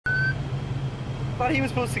thought he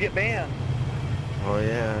was supposed to get banned. Oh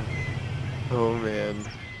yeah. Oh man.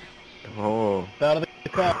 Oh. Out of the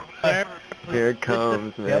car. Here it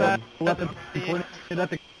comes, man. Let them point it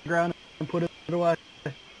at the ground and put it away.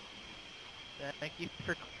 Thank you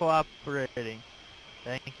for cooperating.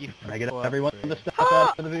 Thank you for Can I get cooperating. everyone to step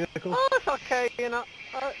out of the vehicle? Oh, it's okay, you know.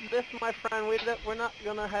 This, my friend, we're not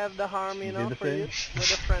gonna have the harm, you know, for you. We're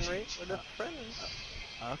the friendly.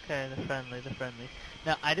 Okay, the friendly.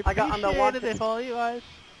 Now, I'd I got appreciate it unwanted- if all you guys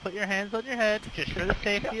put your hands on your head, just for the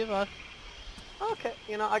safety of us. Okay,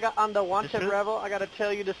 you know, I got on the Wanted Rebel. I gotta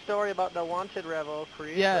tell you the story about the Wanted Rebel,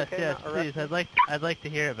 please. Yes, okay? yes, Not please. arrested. I'd like to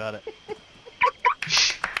hear about it.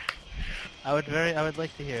 I would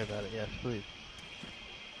like to hear about it. Yes, please.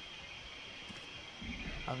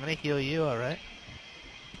 I'm gonna heal you, all right?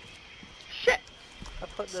 Shit! I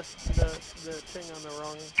put the thing on the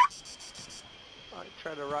wrong. I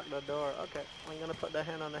tried to rock the door. Okay, I'm gonna put the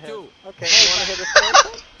hand on the head. Okay, you wanna hear the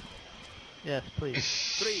story? Yes,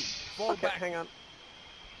 please. 3, fall Okay, back. hang on.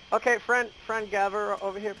 Okay, friend Gavin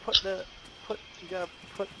over here. You gotta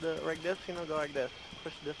put the like this. You know, go like this.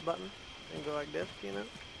 Push this button and go like this. You know,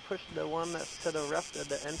 push the one that's to the left of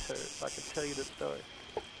the enter, so I can tell you the story.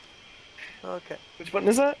 Okay. Which button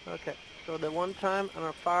is that? Okay. So the one time on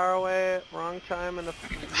a faraway, wrong time in the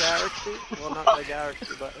galaxy. Well, not the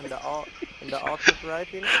galaxy, but in the Altis, right?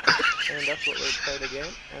 You know, and that's what we play the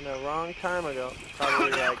game. And a wrong time ago,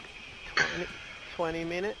 probably like 20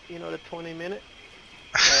 minute. You know, the 20 minute.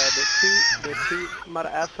 The two mother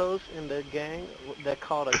assholes in the gang, they're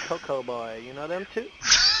called a Coco Boy. You know them two?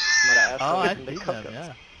 Mother assholes Oh, in the I've seen Coco. them,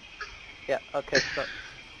 yeah. Yeah, okay, so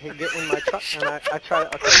he get in my truck and I try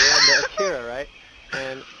to, okay, we're on the Akira, right?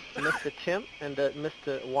 And Mr. Tim and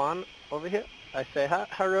Mr. Juan over here, I say,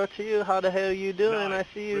 hello to you, how the hell you doing? I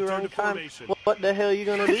see you wrong time. What the hell you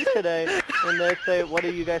gonna do today? And they say, what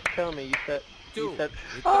do you guys tell me? You said,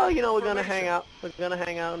 oh, you know, we're gonna hang out and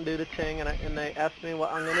do the thing, and they asked me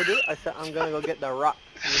what I'm gonna do. I said, I'm gonna go get the rock,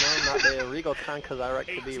 you know, not the regal kind, because I like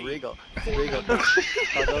to be regal time. So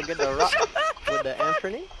I'll go get the rock with the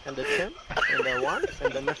Anthony, and the Tim, and the Juan,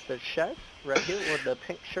 and the Mr.Chow, right here, with the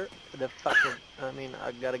pink shirt, the fucking, I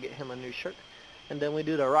gotta get him a new shirt. And then we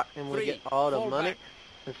do the rock, and we get all the money.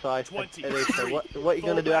 And so I said, and they said, what you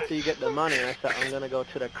gonna do after you get the money? And I said, I'm gonna go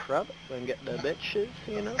to the club and get the bitches,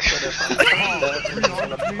 you know, for the fun time, I'm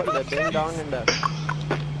gonna put the ding dong in the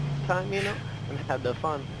time, you know, and have the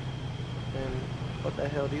fun. And what the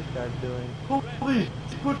hell are these guys doing? Please,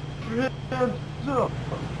 put your hands up.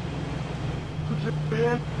 Put your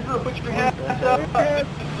hands up. Put your hands up.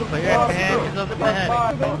 Put your hands on the head.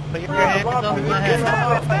 Put your hands on the head.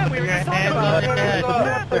 Put your hands on your head.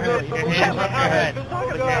 Put your hands on your head. Put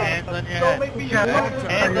your hands on your head.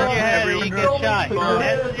 Hands on your head or you get shot. Hands on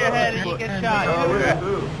your head and you get shot.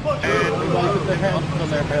 Put their hands on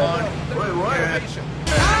their head. Wait, what?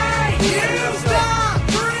 Hey, you stop!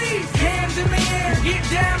 Freeze! Hands in the air! Get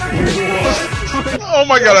down on your knees! Oh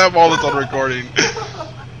my god, I have all this on recording.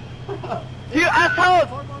 You assholes!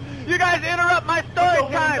 You guys interrupt my story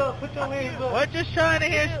time! Put your hands up. We're just trying to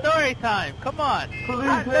hear story time. Come on. Police,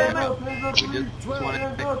 hands up, hands up, police.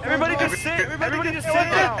 Everybody just sit. Everybody just sit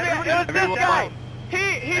down. It was this guy!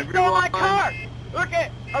 He stole my car! Look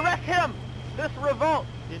it! Arrest him! This revolt!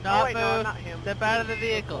 Do not wait, no, move. not him. Step out of the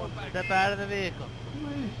vehicle. Step out of the vehicle.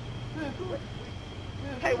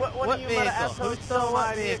 Hey, what What of you vehicle? mother assholes Who stole my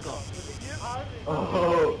what vehicle?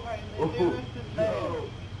 Oh.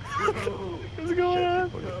 What's going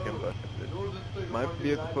on? My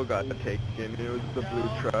vehicle got taken. It was the blue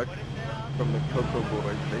truck from the Coco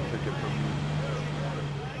Boys. They took it from me.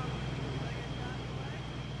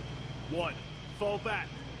 1, fall back.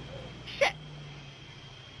 Shit!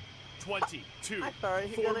 22. I'm sorry,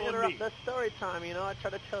 he's form gonna on interrupt me. the story time, you know, I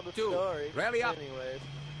try to tell the story. Rally up. Anyways,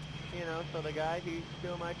 you know, so the guy, he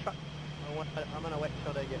stole my truck. I'm gonna wait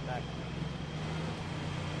till they get back.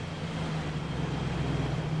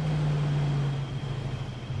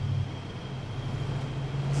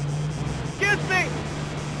 Excuse me!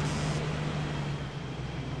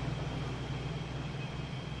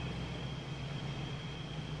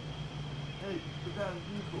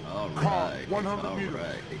 Alright. 100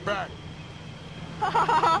 meters. Back.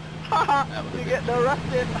 You get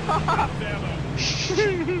arrested.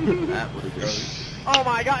 That was good. Oh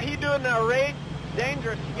my god, he doing the raid.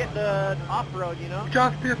 Dangerous to get the off-road, you know?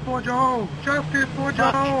 Justice for Joe! Justice for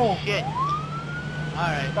Joe! Shit.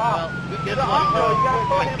 Alright, Stop. well, guess the off-road, you gotta what?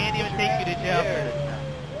 put I him- can't even take you to jail for this now.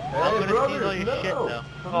 I'm gonna steal all your shit though.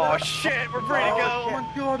 Oh shit, we're free to go. 1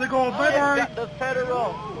 kilo to go, He's bye-bye! got the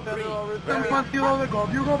federal reserve. 1 kilo to go,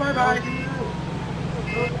 you go bye-bye!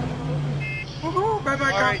 Woohoo! Bye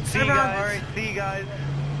bye, Alright, see you guys. Alright, see you guys.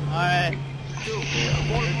 Alright.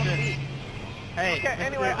 Hey, Okay,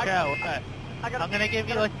 anyway, Mr. Chow, I I'm gonna give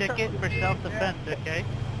you a ticket for self-defense, okay?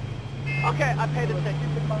 Okay, I paid the ticket.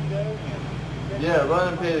 Yeah, run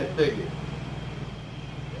and pay the ticket.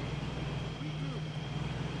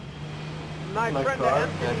 My My friend car?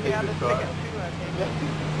 Anthony Can I take had your a car? ticket too, I think.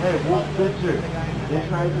 Hey, wolf bitcher. They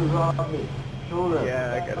tried to rob me. Show them.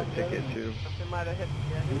 Yeah, I got a ticket too. He might have hit.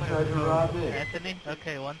 Yeah, he They might tried have to rob me. Anthony?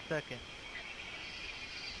 Okay, 1 second.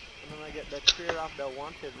 And then I get the clear off the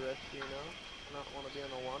wanted list, you know? I don't want to be on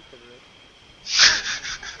the wanted list.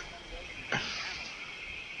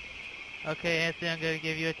 Okay, Anthony, I'm gonna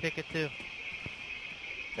give you a ticket too.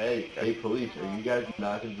 Hey, police, are you guys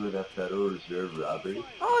knocking for that Federal Reserve robbery?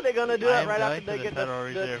 Oh, they're gonna do I it am right going after to they the get Federal the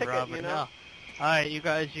Reserve ticket, robbery you know? now. Alright, you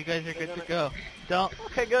guys are good to go. Don't,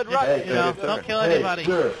 Okay, good just, rock. you know, sir. don't kill Hey, anybody.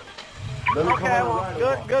 sir. Let me come Okay, on a well, ride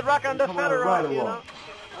good, along. good rock on the Come on a federal, ride you know? along.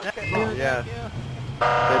 Okay. Yeah. Thank you.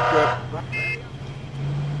 Safe trip.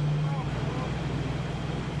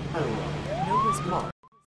 Ride along. Come on.